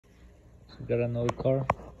got another car,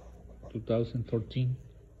 2013.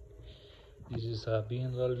 This is a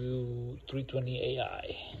BMW 320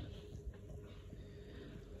 AI.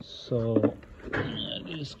 So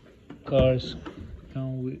these cars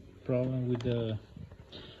come with problem with the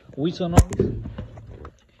whistle noise.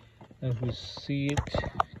 As we see it,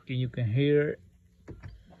 you can hear it.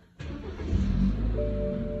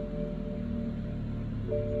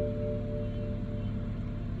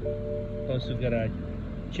 Also gotta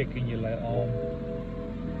check engine light on.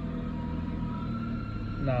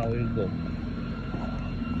 Now we go.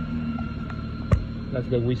 That's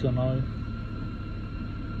the whistle noise.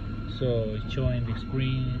 So it's showing the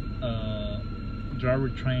screen driver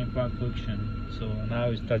train park function. So now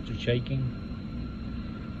it starts to shaking.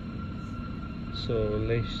 So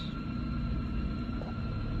let's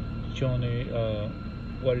show me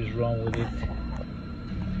what is wrong with it.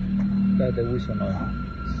 That's the whistle noise.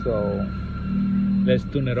 So let's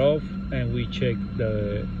turn it off and we check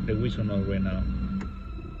the whistle noise right now.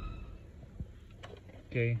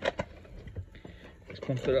 Okay, let's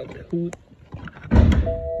pump it up the hood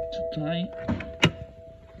to tight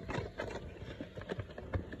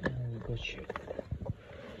and we go check.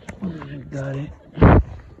 Got it.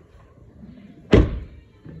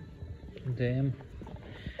 Then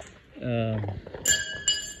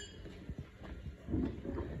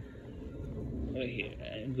right here,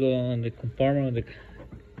 go on the compartment of the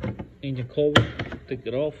engine cover, take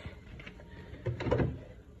it off,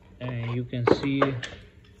 and you can see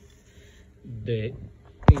the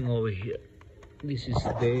thing over here. This is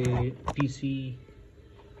the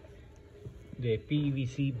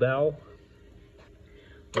PVC valve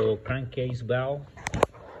or crankcase valve.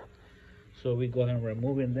 So we go ahead and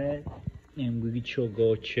removing that, and we should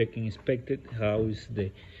go check and inspect it. How is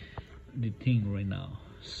the thing right now?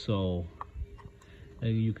 So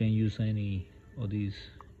you can use any of these.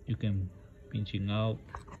 You can pinching out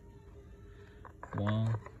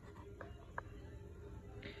one.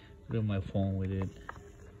 Got my phone with it.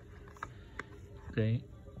 Okay,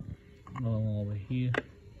 another one over here.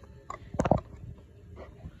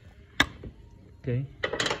 Okay,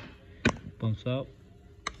 pumps out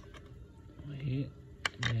right here.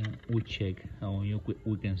 And we check how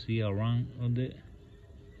we can see around on it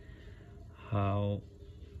how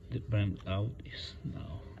the brand out is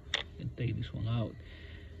now. I can take this one out.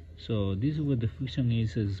 So this is what the function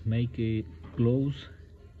is make it close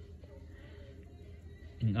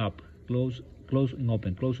and up, close and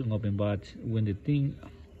open, but when the thing,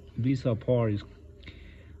 this part is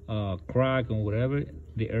cracked or whatever,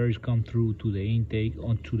 the air is come through to the intake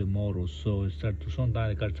onto the motor, so it start to,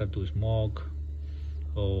 sometimes the car start to smoke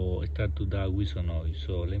or start to die whistle noise.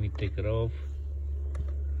 So let me take it off.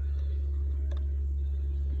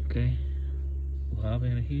 Okay, what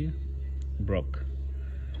happened here? Broke.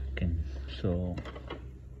 Okay, so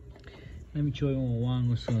let me show you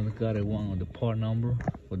one. So I got a one on the part number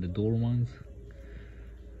for the door ones.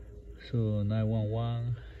 So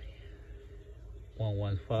 911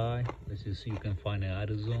 115. Let's just see if you can find an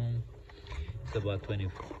auto zone. It's about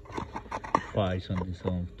 25 on this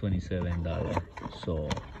on $27. So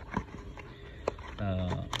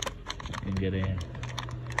you can get it.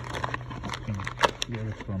 Get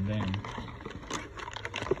it from them.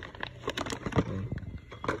 Okay.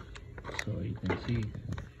 So you can see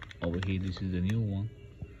over here, this is the new one.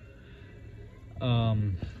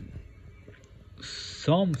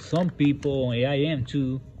 Some people, I am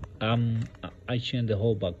too, I changed the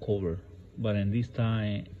whole back cover, but in this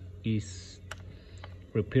time it's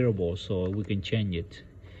repairable, so we can change it.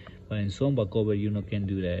 But in some back cover you can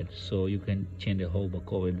do that, so you can change the whole back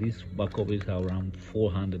cover. This back cover is around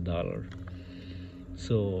 $400.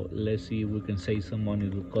 So let's see if we can save some money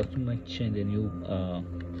to the customer, change the new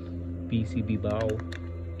PCB valve,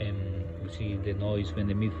 and we see the noise when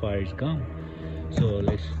the misfire is gone. So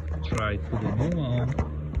let's try to put the new one on,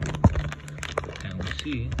 and we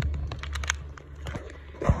see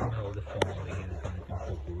how the phone over here can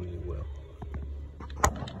focus really well.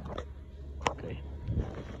 Okay.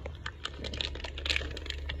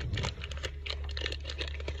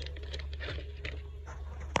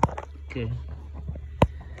 Okay.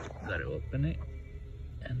 Gotta open it,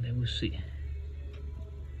 and then we'll see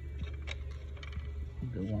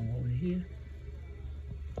the one over here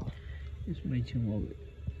is matching over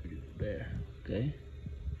there. Okay,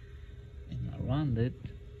 and around it,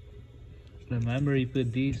 remember you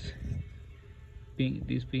put this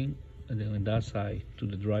pin and then on that side to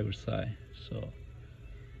the driver's side. So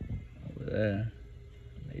over there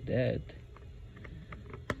like that.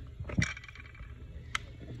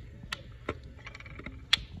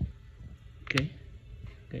 Okay,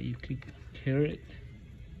 you click here it,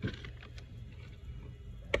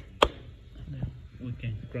 we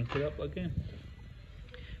can crank it up again.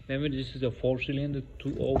 Remember, this is a 4-cylinder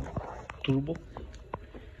 2.0 turbo.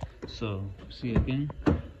 So see again.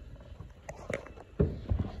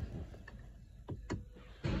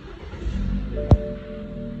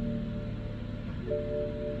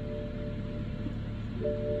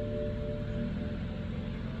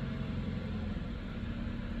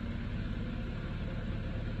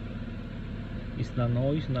 It's not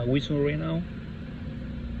noise, not whistling right now.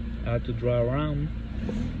 I have to drive around.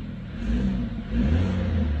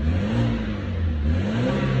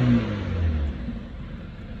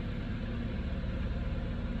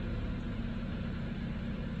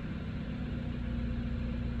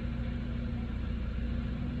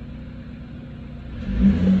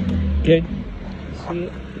 Okay, see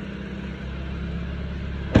it?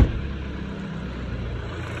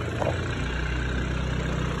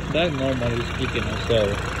 That normally is clicking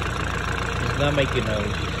so it's not making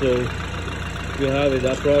noise. So if you have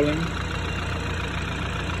that problem,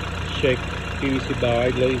 check PVC bar. I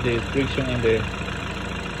left the description on the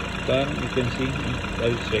bottom. You can see that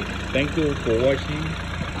is check. Thank you for watching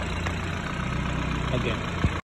again.